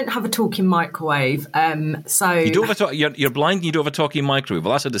 I don't have a talking microwave. So you don't have you're blind and you don't have a talking microwave.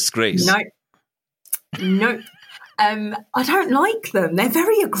 Well, that's a disgrace. No. I don't like them. They're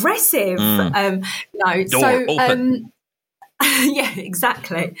very aggressive. No. Door open. Yeah,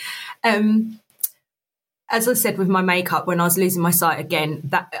 exactly. As I said with my makeup, when I was losing my sight again,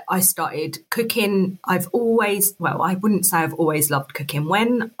 that I started cooking. I wouldn't say I've always loved cooking.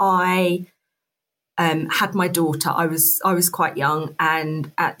 When I had my daughter, I was quite young,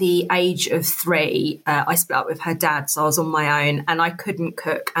 and at the age of 3, I split up with her dad, so I was on my own, and I couldn't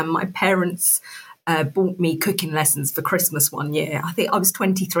cook. And my parents bought me cooking lessons for Christmas one year. I think I was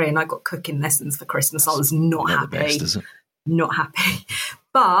 23 and I got cooking lessons for Christmas. I was not happy. The best, is it? Not happy,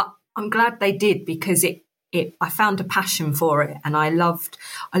 but I'm glad they did, because I found a passion for it, and I loved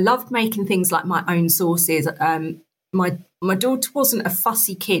making things like my own sauces. My daughter wasn't a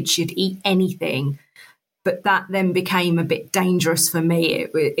fussy kid; she'd eat anything, but that then became a bit dangerous for me.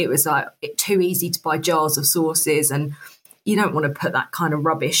 It was like too easy to buy jars of sauces, and you don't want to put that kind of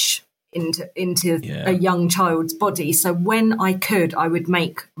rubbish into a young child's body. So when I could, I would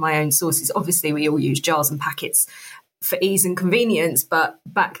make my own sauces. Obviously, we all use jars and packets for ease and convenience, but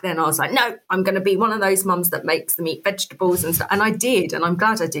back then I was like, no, I'm going to be one of those mums that makes them eat vegetables and stuff. And I did, and I'm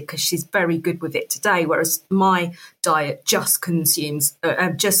glad I did, because she's very good with it today, whereas my diet just consists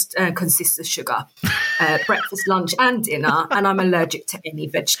of sugar, breakfast, lunch and dinner, and I'm allergic to any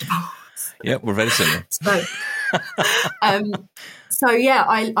vegetables. Yeah, we're very similar. So yeah,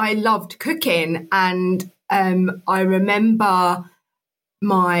 I loved cooking, and I remember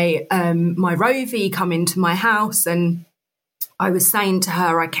my Rovi come into my house, and I was saying to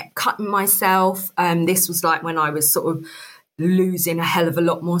her, I kept cutting myself. This was like when I was sort of losing a hell of a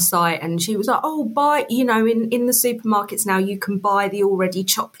lot more sight, and she was like, oh, buy, in the supermarkets now you can buy the already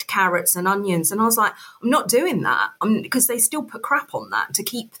chopped carrots and onions. And I was like, I'm not doing that, because they still put crap on that to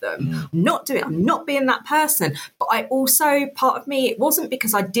keep them. I'm not being that person. But I also, part of me, it wasn't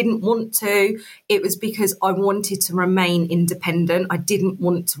because I didn't want to, it was because I wanted to remain independent. I didn't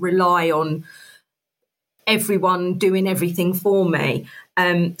want to rely on everyone doing everything for me.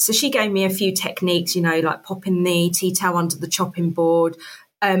 So she gave me a few techniques, like popping the tea towel under the chopping board.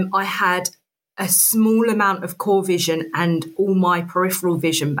 I had a small amount of core vision and all my peripheral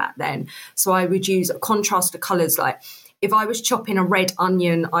vision back then. So I would use a contrast of colours. Like if I was chopping a red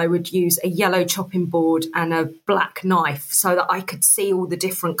onion, I would use a yellow chopping board and a black knife so that I could see all the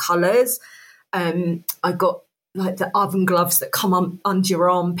different colours. I got like the oven gloves that come under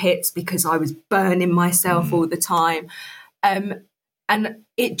your armpits because I was burning myself all the time. And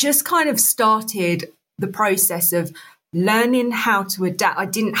it just kind of started the process of learning how to adapt. I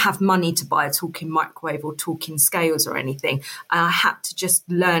didn't have money to buy a talking microwave or talking scales or anything. I had to just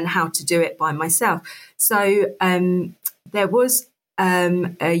learn how to do it by myself. So there was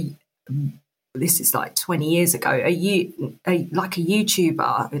this is like 20 years ago, a YouTuber.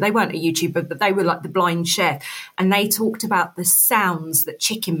 They weren't a YouTuber, but they were like the blind chef. And they talked about the sounds that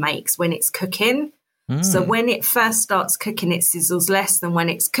chicken makes when it's cooking. So when it first starts cooking, it sizzles less than when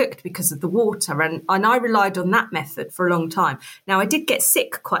it's cooked because of the water. And I relied on that method for a long time. Now, I did get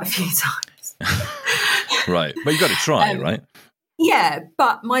sick quite a few times. Right. But you got to try, right? Yeah,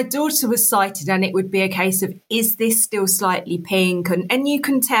 but my daughter was sighted, and it would be a case of, is this still slightly pink? And you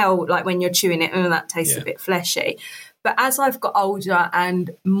can tell, like, when you're chewing it, that tastes a bit fleshy. But as I've got older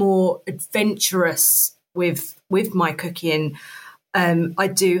and more adventurous with my cooking, I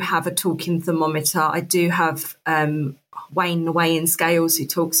do have a talking thermometer. I do have Wayne the weighing scales who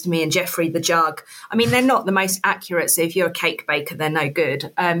talks to me, and Jeffrey the jug. I mean, they're not the most accurate, so if you're a cake baker, they're no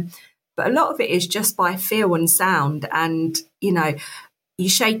good. But a lot of it is just by feel and sound, and, you're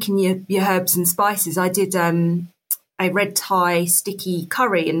shaking your herbs and spices. I did a red Thai sticky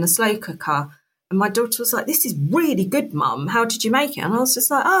curry in the slow cooker, and my daughter was like, this is really good, Mum. How did you make it? And I was just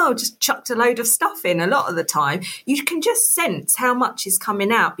like, just chucked a load of stuff in. A lot of the time, you can just sense how much is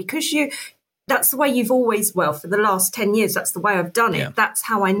coming out because that's the way you've always, for the last 10 years, that's the way I've done it. Yeah. That's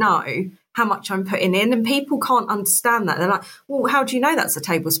how I know how much I'm putting in. And people can't understand that. They're like, well, how do you know that's a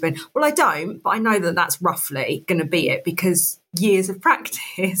tablespoon? Well, I don't, but I know that that's roughly going to be it because years of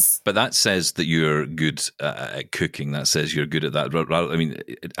practice. But that says that you're good at cooking. That says you're good at that. I mean,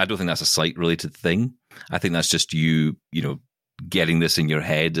 I don't think that's a sight-related thing. I think that's just you getting this in your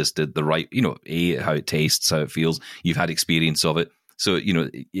head as to the right, how it tastes, how it feels. You've had experience of it. So,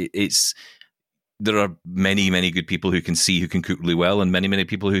 it's... There are many, many good people who can cook really well, and many, many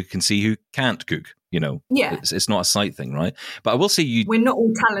people who can see who can't cook. Yeah, it's not a sight thing, right? But I will say we're not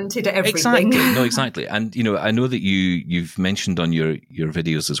all talented at everything. Exactly, no, exactly. And I know that you've mentioned on your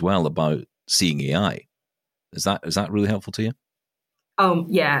videos as well about seeing AI. Is that really helpful to you?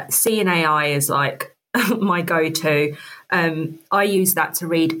 Yeah, seeing AI is like my go-to. I use that to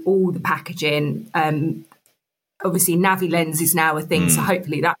read all the packaging. Obviously, NaviLens is now a thing, so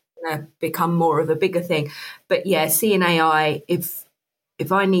hopefully that going to become more of a bigger thing. But yeah, seeing AI, if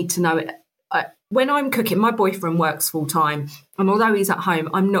I need to know it, when I'm cooking, my boyfriend works full time, and although he's at home,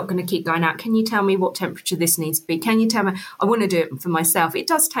 I'm not going to keep going out. Can you tell me what temperature this needs to be? Can you tell me? I want to do it for myself. It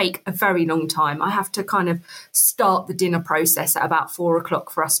does take a very long time. I have to kind of start the dinner process at about 4:00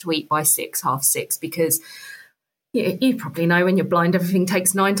 for us to eat by 6, 6:30, because you probably know when you're blind, everything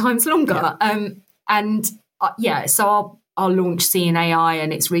takes 9 times longer. Yeah. So I'll launch Seeing AI,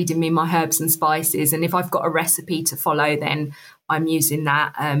 and it's reading me my herbs and spices. And if I've got a recipe to follow, then I'm using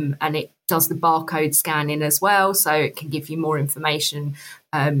that. And it does the barcode scanning as well, so it can give you more information.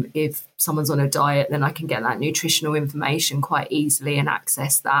 If someone's on a diet, then I can get that nutritional information quite easily and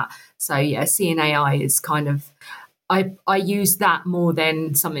access that. So yeah, Seeing AI is kind of, I use that more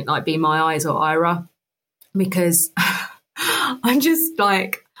than something like Be My Eyes or Aira, because I'm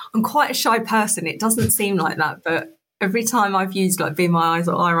quite a shy person. It doesn't seem like that, but every time I've used like Be My Eyes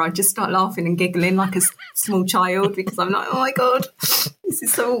or Aira, I just start laughing and giggling like a small child, because I'm like, oh my God, this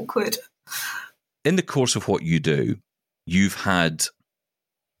is so awkward. In the course of what you do, you've had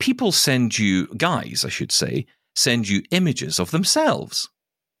people send you, guys, I should say, send you images of themselves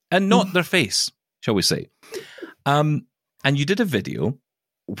and not their face, shall we say. And you did a video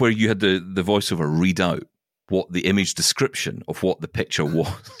where you had the voiceover read out what the image description of what the picture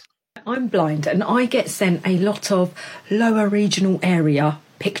was. I'm blind, and I get sent a lot of lower regional area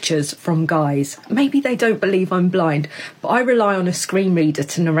pictures from guys. Maybe they don't believe I'm blind, but I rely on a screen reader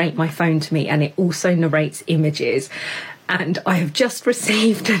to narrate my phone to me, and it also narrates images. And I have just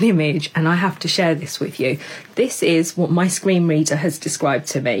received an image, and I have to share this with you. This is what my screen reader has described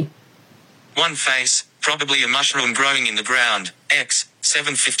to me. One face, probably a mushroom growing in the ground, X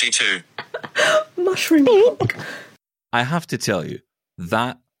 752. Mushroom. I have to tell you,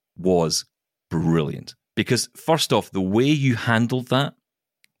 that was brilliant. Because first off, the way you handled that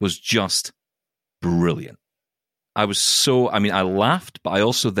was just brilliant. I laughed, but I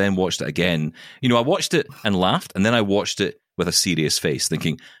also then watched it again. You know, I watched it and laughed, and then I watched it with a serious face,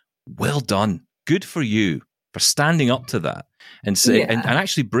 thinking, well done. Good for you for standing up to that and and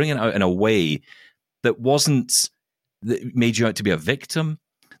actually bringing it out in a way that made you out to be a victim,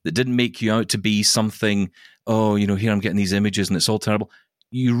 that didn't make you out to be something, oh, you know, here I'm getting these images and it's all terrible.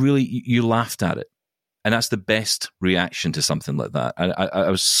 You laughed at it. And that's the best reaction to something like that. And I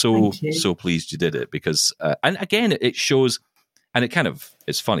was so pleased you did it, because, and again, it shows, and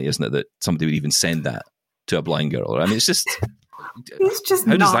it's funny, isn't it, that somebody would even send that to a blind girl. I mean, it's just how nuts. Does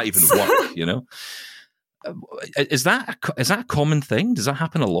that even work, you know? Is that a common thing? Does that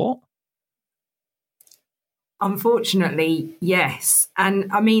happen a lot? Unfortunately, yes.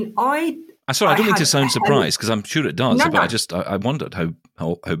 And I mean, I don't mean to sound surprised, because I'm sure it does, but I wondered how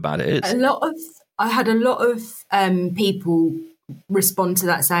bad it is. I had a lot of people respond to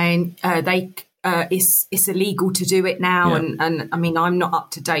that saying it's illegal to do it now, and I mean, I'm not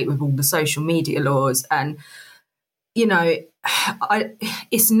up to date with all the social media laws, and you know,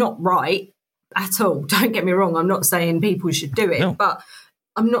 it's not right at all. Don't get me wrong. I'm not saying people should do it, but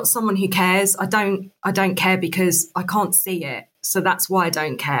I'm not someone who cares. I don't care because I can't see it, so that's why I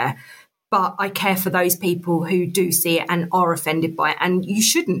don't care. But I care for those people who do see it and are offended by it, and you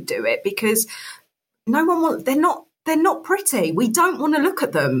shouldn't do it, because no one wants. They're not pretty. We don't want to look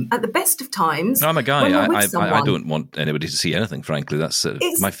at them at the best of times. No, I'm a guy. I don't want anybody to see anything, frankly. That's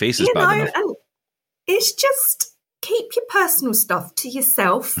my face is bad enough. And it's just keep your personal stuff to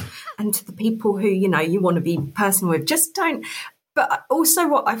yourself and to the people who, you know, you want to be personal with. Just don't. But also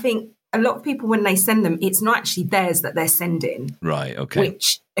what I think, a lot of people, when they send them, it's not actually theirs that they're sending. Right, okay.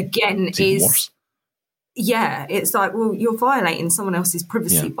 Which, again, is worse. Yeah, it's like, well, you're violating someone else's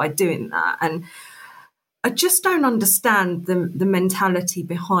privacy by doing that. And I just don't understand the mentality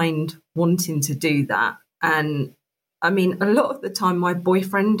behind wanting to do that. And I mean, a lot of the time, my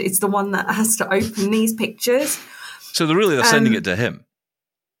boyfriend is the one that has to open these pictures. So they're sending it to him.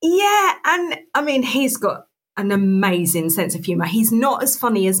 Yeah, and I mean, he's got an amazing sense of humour. He's not as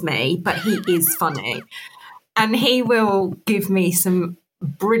funny as me, but he is funny. And he will give me some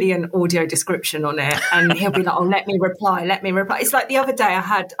brilliant audio description on it, and he'll be like, oh, let me reply. It's like the other day I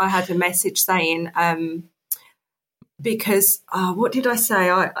had a message saying, because what did I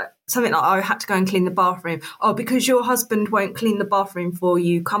say? Something like, I had to go and clean the bathroom. Oh, because your husband won't clean the bathroom for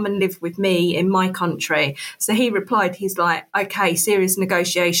you, come and live with me in my country. So he replied, he's like, okay, serious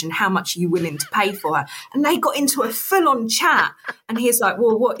negotiation. How much are you willing to pay for her? And they got into a full-on chat. And he's like,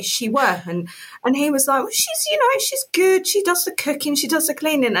 well, what is she worth? And he was like, well, she's good. She does the cooking. She does the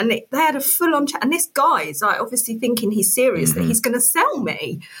cleaning. And they had a full-on chat. And this guy is like, obviously thinking he's serious, that he's going to sell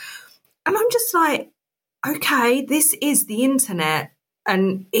me. And I'm just like, okay, this is the internet.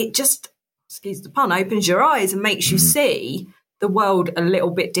 And it just, excuse the pun, opens your eyes and makes you see the world a little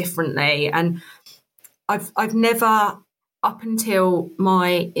bit differently. And I've never, up until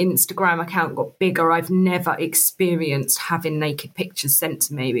my Instagram account got bigger, I've never experienced having naked pictures sent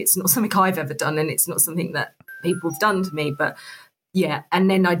to me. It's not something I've ever done, and it's not something that people have done to me. But yeah, and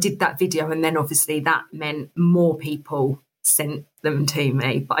then I did that video, and then obviously that meant more people sent them to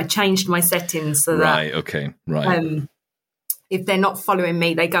me. But I changed my settings so that if they're not following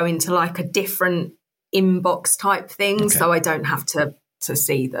me, they go into like a different inbox type thing, so I don't have to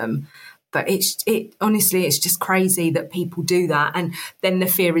see them. But honestly, it's just crazy that people do that. And then the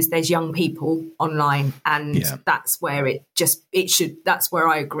fear is there's young people online, and that's where that's where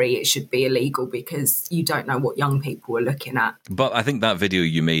I agree it should be illegal, because you don't know what young people are looking at. But I think that video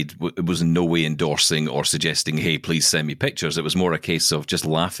you made was in no way endorsing or suggesting, hey, please send me pictures. It was more a case of just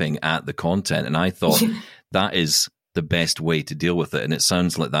laughing at the content. And I thought that is the best way to deal with it. And it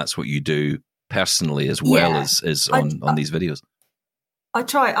sounds like that's what you do personally as well as on these videos. I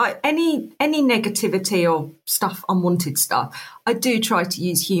try any negativity or stuff, unwanted stuff, I do try to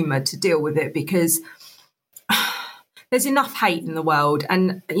use humour to deal with it, because there's enough hate in the world.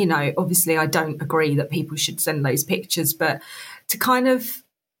 And, you know, obviously I don't agree that people should send those pictures, but to kind of,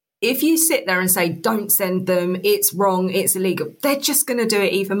 if you sit there and say, don't send them, it's wrong, it's illegal, they're just going to do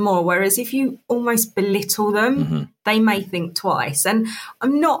it even more. Whereas if you almost belittle them, they may think twice. And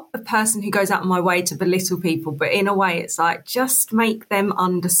I'm not a person who goes out of my way to belittle people, but in a way it's like, just make them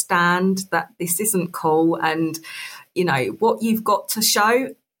understand that this isn't cool. And, you know, what you've got to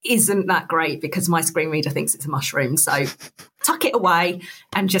show isn't that great, because my screen reader thinks it's a mushroom. So tuck it away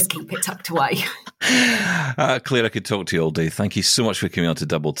and just keep it tucked away. Claire, I could talk to you all day. Thank you so much for coming on to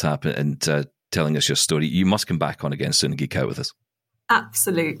Double Tap and telling us your story. You must come back on again soon and geek out with us.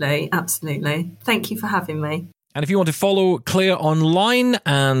 Absolutely. Thank you for having me. And if you want to follow Claire online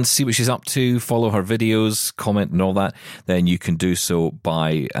and see what she's up to, follow her videos, comment and all that, then you can do so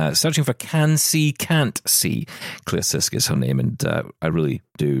by searching for Can See, Can't See. Claire Sisk is her name, and I really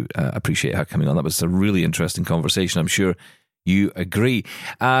do appreciate her coming on. That was a really interesting conversation. I'm sure you agree.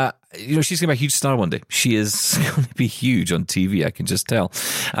 You know, she's going to be a huge star one day. She is going to be huge on TV, I can just tell.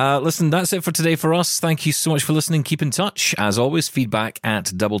 Listen, that's it for today for us. Thank you so much for listening. Keep in touch. As always, feedback at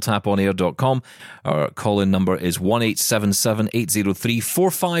doubletaponair.com. Our call-in number is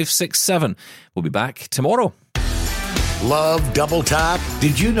 1-877-803-4567. We'll be back tomorrow. Love Double Tap?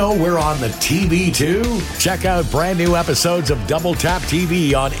 Did you know we're on the TV too? Check out brand new episodes of Double Tap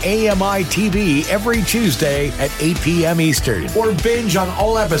TV on AMI TV every Tuesday at 8 p.m. Eastern. Or binge on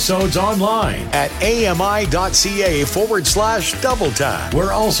all episodes online at ami.ca/Double Tap.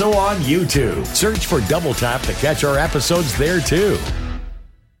 We're also on YouTube. Search for Double Tap to catch our episodes there too.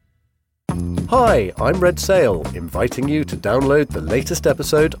 Hi, I'm Red Sail, inviting you to download the latest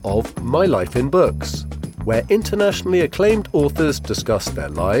episode of My Life in Books, where internationally acclaimed authors discuss their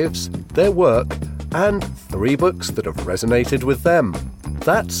lives, their work, and 3 books that have resonated with them.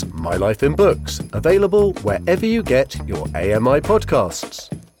 That's My Life in Books, available wherever you get your AMI podcasts.